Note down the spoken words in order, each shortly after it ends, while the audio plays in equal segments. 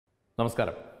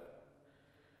നമസ്കാരം.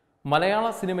 മലയാള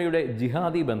സിനിമയുടെ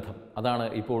ജിഹാദി ബന്ധം അതാണ്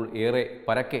ഇപ്പോൾ ഏറെ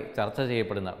പരക്കെ ചർച്ച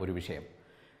ചെയ്യപ്പെടുന്ന ഒരു വിഷയം.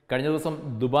 കഴിഞ്ഞ ദിവസം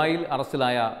ദുബായിൽ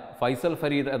അറസ്റ്റിലായ ഫൈസൽ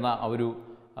ഫരീദ് എന്ന ഒരു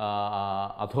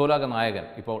അധോലോക നായകൻ,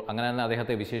 ഇപ്പോൾ അങ്ങനെ തന്നെ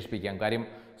അദ്ദേഹത്തെ വിശേഷിപ്പിക്കാം, കാര്യം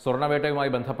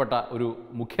സ്വർണ്ണവേട്ടയുമായി ബന്ധപ്പെട്ട ഒരു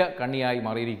മുഖ്യ കണ്ണിയായി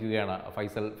മാറിയിരിക്കുകയാണ്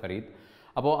ഫൈസൽ ഫരീദ്.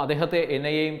 അപ്പോൾ അദ്ദേഹത്തെ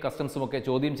NIAയും കസ്റ്റംസുമൊക്കെ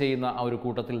ചോദ്യം ചെയ്യുന്ന ആ ഒരു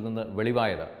കൂട്ടത്തിൽ നിന്ന്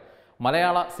വെളിവായത്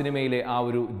മലയാള സിനിമയിലെ ആ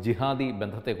ഒരു ജിഹാദി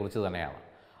ബന്ധത്തെക്കുറിച്ച് തന്നെയാണ്.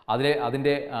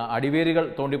 അതിൻ്റെ അടിവേരുകൾ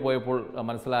തോണ്ടിപ്പോയപ്പോൾ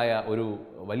മനസ്സിലായ ഒരു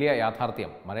വലിയ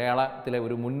യാഥാർത്ഥ്യം, മലയാളത്തിലെ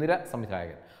ഒരു മുൻനിര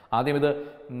സംവിധായകൻ, ആദ്യം ഇത്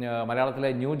മലയാളത്തിലെ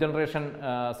ന്യൂ ജനറേഷൻ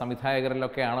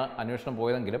സംവിധായകരിലൊക്കെയാണ് അന്വേഷണം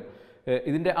പോയതെങ്കിലും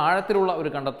ഇതിൻ്റെ ആഴത്തിലുള്ള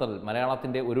ഒരു കണ്ടെത്തൽ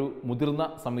മലയാളത്തിൻ്റെ ഒരു മുതിർന്ന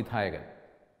സംവിധായകൻ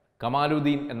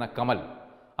കമാലുദ്ദീൻ എന്ന കമൽ,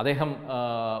 അദ്ദേഹം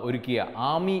ഒരുക്കിയ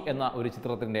ആമി എന്ന ഒരു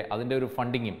ചിത്രത്തിൻ്റെ അതിൻ്റെ ഒരു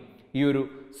ഫണ്ടിങ്ങും ഈ ഒരു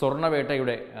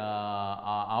സ്വർണ്ണവേട്ടയുടെ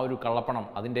ആ ഒരു കള്ളപ്പണം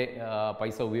അതിൻ്റെ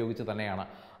പൈസ ഉപയോഗിച്ച് തന്നെയാണ്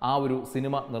ആ ഒരു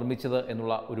സിനിമ നിർമ്മിച്ചത്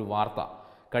എന്നുള്ള ഒരു വാർത്ത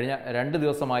കഴിഞ്ഞ 2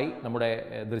 ദിവസമായി നമ്മുടെ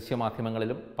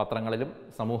ദൃശ്യമാധ്യമങ്ങളിലും പത്രങ്ങളിലും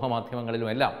സമൂഹ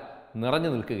മാധ്യമങ്ങളിലുമെല്ലാം നിറഞ്ഞു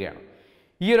നിൽക്കുകയാണ്.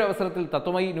 ഈ ഒരു അവസരത്തിൽ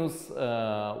തത്വമയി ന്യൂസ്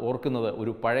ഓർക്കുന്നത്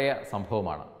ഒരു പഴയ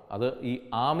സംഭവമാണ്. അത് ഈ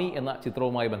ആമി എന്ന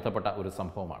ചിത്രവുമായി ബന്ധപ്പെട്ട ഒരു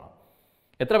സംഭവമാണ്.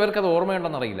 എത്ര പേർക്ക് അത്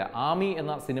ഓർമ്മയുണ്ടെന്നറിയില്ല. ആമി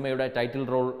എന്ന സിനിമയുടെ ടൈറ്റിൽ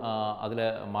റോൾ അതിൽ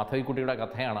മാധവിക്കുട്ടിയുടെ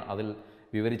കഥയാണ് അതിൽ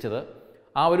വിവരിച്ചത്.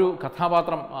 ആ ഒരു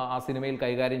കഥാപാത്രം ആ സിനിമയിൽ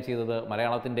കൈകാര്യം ചെയ്തത്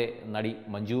മലയാളത്തിൻ്റെ നടി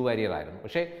മഞ്ജു വാര്യരായിരുന്നു.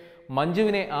 പക്ഷേ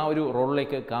മഞ്ജുവിനെ ആ ഒരു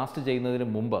റോളിലേക്ക് കാസ്റ്റ് ചെയ്യുന്നതിന്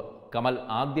മുമ്പ് കമൽ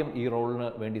ആദ്യം ഈ റോളിന്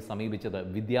വേണ്ടി സമീപിച്ചത്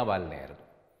വിദ്യാബാലനെയായിരുന്നു.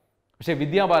 പക്ഷേ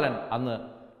വിദ്യാബാലൻ അന്ന്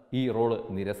ഈ റോള്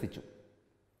നിരസിച്ചു.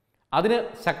 അതിന്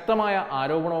ശക്തമായ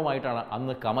ആരോപണവുമായിട്ടാണ്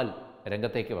അന്ന് കമൽ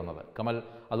രംഗത്തേക്ക് വന്നത്. കമൽ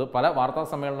അത് പല വാർത്താ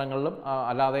സമ്മേളനങ്ങളിലും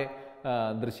അല്ലാതെ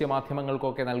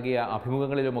ദൃശ്യമാധ്യമങ്ങൾക്കൊക്കെ നൽകിയ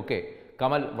അഭിമുഖങ്ങളിലുമൊക്കെ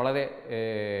കമൽ വളരെ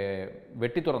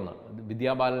വെട്ടിത്തുറന്ന്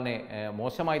വിദ്യാബാലനെ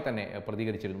മോശമായി തന്നെ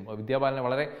പ്രതികരിച്ചിരുന്നു. വിദ്യാബാലനെ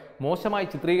വളരെ മോശമായി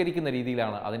ചിത്രീകരിക്കുന്ന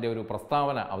രീതിയിലാണ് അതിൻ്റെ ഒരു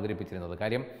പ്രസ്താവന അവതരിപ്പിച്ചിരുന്നത്.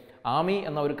 കാര്യം ആമി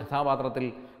എന്ന ഒരു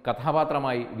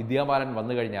കഥാപാത്രമായി വിദ്യാബാലൻ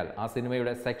വന്നു കഴിഞ്ഞാൽ ആ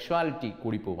സിനിമയുടെ സെക്ഷുവാലിറ്റി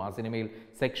കൂടിപ്പോകും, ആ സിനിമയിൽ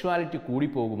സെക്ഷുവാലിറ്റി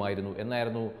കൂടിപ്പോകുമായിരുന്നു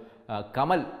എന്നായിരുന്നു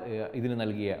കമൽ ഇതിന്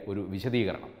നൽകിയ ഒരു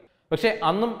വിശദീകരണം. പക്ഷേ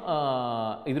അന്നും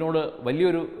ഇതിനോട്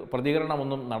വലിയൊരു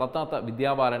പ്രതികരണമൊന്നും നടത്താത്ത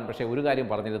വിദ്യാബാലൻ പക്ഷേ ഒരു കാര്യം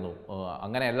പറഞ്ഞിരുന്നു,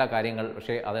 അങ്ങനെയല്ല കാര്യങ്ങൾ,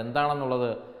 പക്ഷേ അതെന്താണെന്നുള്ളത്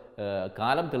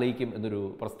കാലം തെളിയിക്കും എന്നൊരു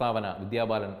പ്രസ്താവന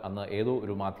വിദ്യാബാലൻ അന്ന് ഏതോ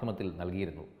ഒരു മാധ്യമത്തിൽ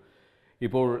നൽകിയിരുന്നു.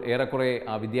 ഇപ്പോൾ ഏറെക്കുറെ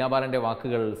ആ വിദ്യാബാലൻ്റെ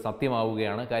വാക്കുകൾ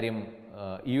സത്യമാവുകയാണ്. കാര്യം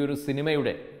ഈ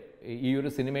സിനിമയുടെ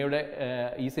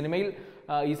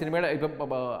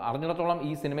ഇപ്പം അറിഞ്ഞിടത്തോളം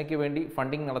ഈ സിനിമയ്ക്ക് വേണ്ടി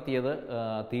ഫണ്ടിങ് നടത്തിയത്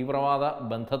തീവ്രവാദ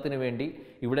ബന്ധത്തിന് വേണ്ടി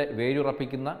ഇവിടെ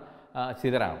വേരുറപ്പിക്കുന്ന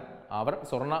ചിലരാണ്. അവർ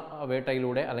സ്വർണ്ണ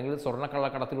വേട്ടയിലൂടെ അല്ലെങ്കിൽ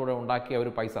സ്വർണ്ണക്കള്ളക്കടത്തിലൂടെ ഉണ്ടാക്കിയ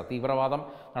ഒരു പൈസ തീവ്രവാദം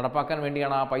നടപ്പാക്കാൻ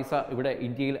വേണ്ടിയാണ് ആ പൈസ ഇവിടെ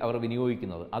ഇന്ത്യയിൽ അവർ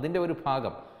വിനിയോഗിക്കുന്നത്. അതിൻ്റെ ഒരു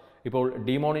ഭാഗം ഇപ്പോൾ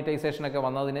ഡിമോണിറ്റൈസേഷനൊക്കെ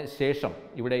വന്നതിന് ശേഷം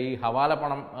ഇവിടെ ഈ ഹവാല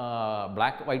പണം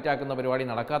ബ്ലാക്ക് വൈറ്റ് ആക്കുന്ന പരിപാടി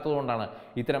നടക്കാത്തതുകൊണ്ടാണ്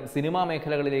ഇത്തരം സിനിമാ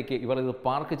മേഖലകളിലേക്ക് ഇവർ ഇത്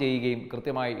പാർക്ക് ചെയ്യുകയും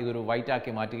കൃത്യമായി ഇതൊരു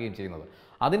വൈറ്റാക്കി മാറ്റുകയും ചെയ്യുന്നത്.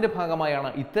 അതിൻ്റെ ഭാഗമായാണ്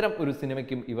ഇത്തരം ഒരു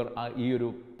സിനിമയ്ക്കും ഇവർ ഈ ഒരു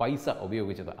പൈസ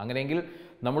ഉപയോഗിച്ചത്. അങ്ങനെയെങ്കിൽ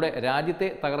നമ്മുടെ രാജ്യത്തെ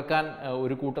തകർക്കാൻ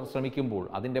ഒരു കൂട്ടർ ശ്രമിക്കുമ്പോൾ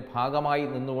അതിൻ്റെ ഭാഗമായി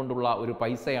നിന്നുകൊണ്ടുള്ള ഒരു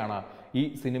പൈസയാണ് ഈ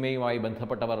സിനിമയുമായി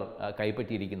ബന്ധപ്പെട്ടവർ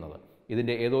കൈപ്പറ്റിയിരിക്കുന്നത്.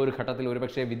 ഇതിൻ്റെ ഏതോ ഒരു ഘട്ടത്തിൽ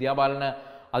ഒരുപക്ഷെ വിദ്യാബാലന്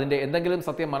അതിൻ്റെ എന്തെങ്കിലും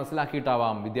സത്യം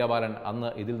മനസ്സിലാക്കിയിട്ടാവാം വിദ്യാബാലൻ അന്ന്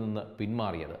ഇതിൽ നിന്ന്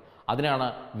പിന്മാറിയത്. അതിനാണ്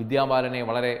വിദ്യാബാലനെ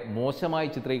വളരെ മോശമായി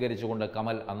ചിത്രീകരിച്ചുകൊണ്ട്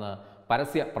കമൽ അന്ന്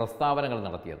പരസ്യ പ്രസ്താവനകൾ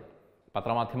നടത്തിയത്.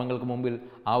 പത്രമാധ്യമങ്ങൾക്ക് മുമ്പിൽ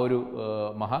ആ ഒരു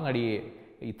മഹാനടിയെ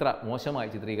ഇത്ര മോശമായി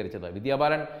ചിത്രീകരിച്ചത്.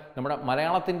 വിദ്യാബാലൻ നമ്മുടെ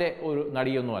മലയാളത്തിൻ്റെ ഒരു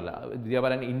നടിയൊന്നുമല്ല.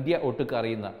 വിദ്യാബാലൻ ഇന്ത്യ ഒട്ടുക്ക്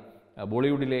അറിയുന്ന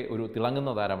ബോളിവുഡിലെ ഒരു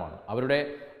തിളങ്ങുന്ന താരമാണ്. അവരുടെ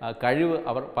കഴിവ്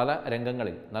അവർ പല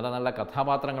രംഗങ്ങളിൽ നല്ല നല്ല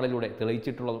കഥാപാത്രങ്ങളിലൂടെ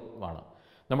തെളിയിച്ചിട്ടുള്ളതുമാണ്.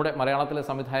 നമ്മുടെ മലയാളത്തിലെ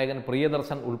സംവിധായകൻ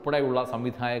പ്രിയദർശൻ ഉൾപ്പെടെയുള്ള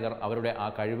സംവിധായകർ അവരുടെ ആ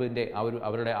കഴിവിൻ്റെ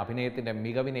അവരുടെ അഭിനയത്തിൻ്റെ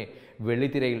മികവിനെ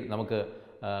വെള്ളിത്തിരയിൽ നമുക്ക്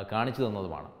കാണിച്ചു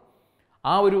തന്നതുമാണ്.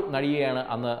 ആ ഒരു നടിയെയാണ്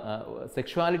അന്ന്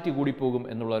സെക്ഷുവാലിറ്റി കൂടിപ്പോകും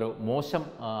എന്നുള്ളൊരു മോശം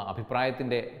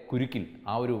അഭിപ്രായത്തിൻ്റെ കുരുക്കിൽ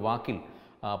ആ ഒരു വാക്കിൽ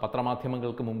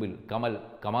പത്രമാധ്യമങ്ങൾക്ക് മുമ്പിൽ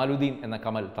കമാലുദ്ദീൻ എന്ന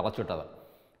കമൽ തളച്ചിട്ടത്.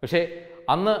 പക്ഷേ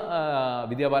അന്ന്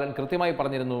വിദ്യാബാലൻ കൃത്യമായി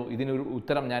പറഞ്ഞിരുന്നു, ഇതിനൊരു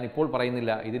ഉത്തരം ഞാനിപ്പോൾ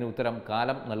പറയുന്നില്ല, ഇതിന് ഉത്തരം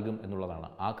കാലം നൽകും എന്നുള്ളതാണ്.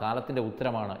 ആ കാലത്തിൻ്റെ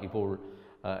ഉത്തരമാണ് ഇപ്പോൾ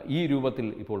ഈ രൂപത്തിൽ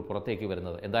ഇപ്പോൾ പുറത്തേക്ക്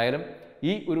വരുന്നത്. എന്തായാലും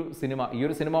ഈ ഒരു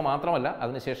സിനിമ മാത്രമല്ല,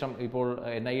 അതിനുശേഷം ഇപ്പോൾ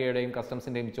NIAയുടെയും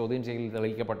കസ്റ്റംസിൻ്റെയും ചോദ്യം ചെയ്യലിൽ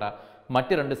തെളിയിക്കപ്പെട്ട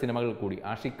മറ്റ് 2 സിനിമകൾ കൂടി,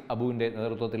 ആഷിഖ് അബുവിൻ്റെ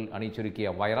നേതൃത്വത്തിൽ അണിയിച്ചൊരുക്കിയ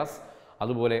വൈറസ്,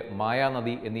 അതുപോലെ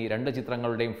മായാനദി എന്നീ 2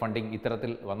 ചിത്രങ്ങളുടെയും ഫണ്ടിങ്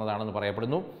ഇത്തരത്തിൽ വന്നതാണെന്ന്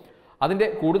പറയപ്പെടുന്നു. അതിൻ്റെ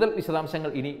കൂടുതൽ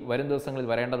വിശദാംശങ്ങൾ ഇനി വരും ദിവസങ്ങളിൽ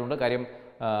വരേണ്ടതുണ്ട്. കാര്യം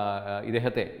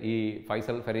ഇദ്ദേഹത്തെ ഈ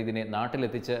ഫൈസൽ ഫരീദിനെ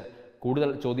നാട്ടിലെത്തിച്ച് കൂടുതൽ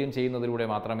ചോദ്യം ചെയ്യുന്നതിലൂടെ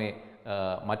മാത്രമേ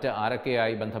മറ്റ്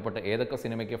ആരൊക്കെയായി ബന്ധപ്പെട്ട് ഏതൊക്കെ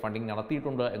സിനിമയ്ക്ക് ഫണ്ടിങ്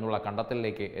നടത്തിയിട്ടുണ്ട് എന്നുള്ള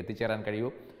കണ്ടെത്തലിലേക്ക് എത്തിച്ചേരാൻ കഴിയൂ.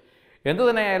 എന്തു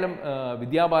തന്നെയായാലും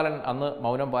വിദ്യാബാലൻ അന്ന്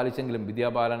മൗനം പാലിച്ചെങ്കിലും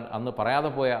വിദ്യാബാലൻ അന്ന്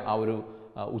പറയാതെ പോയ ആ ഒരു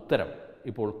ഉത്തരം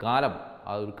ഇപ്പോൾ കാലം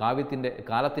ആ ഒരു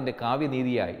കാലത്തിൻ്റെ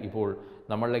കാവ്യനീതിയായി ഇപ്പോൾ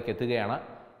നമ്മളിലേക്ക് എത്തുകയാണ്.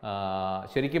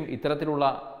 ശരിക്കും ഇത്തരത്തിലുള്ള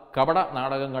കപട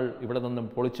നാടകങ്ങൾ ഇവിടെ നിന്നും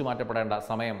പൊളിച്ചു മാറ്റപ്പെടേണ്ട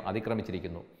സമയം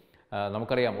അതിക്രമിച്ചിരിക്കുന്നു.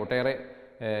 നമുക്കറിയാം ഒട്ടേറെ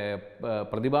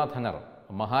പ്രതിഭാധനർ,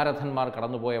 മഹാരഥന്മാർ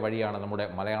കടന്നുപോയ വഴിയാണ് നമ്മുടെ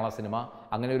മലയാള സിനിമ.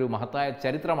 അങ്ങനെ ഒരു മഹത്തായ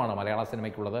ചരിത്രമാണ് മലയാള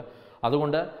സിനിമയ്ക്കുള്ളത്.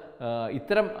 അതുകൊണ്ട്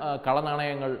ഇത്തരം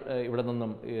കളനാണയങ്ങൾ ഇവിടെ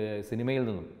നിന്നും സിനിമയിൽ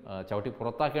നിന്നും ചവിട്ടി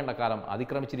പുറത്താക്കേണ്ട കാലം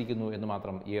അതിക്രമിച്ചിരിക്കുന്നു എന്ന്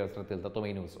മാത്രം ഈ അവസരത്തിൽ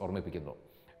തത്വമയി ന്യൂസ് ഓർമ്മിപ്പിക്കുന്നു.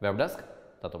 Web desk,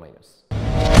 Tatwamayi news.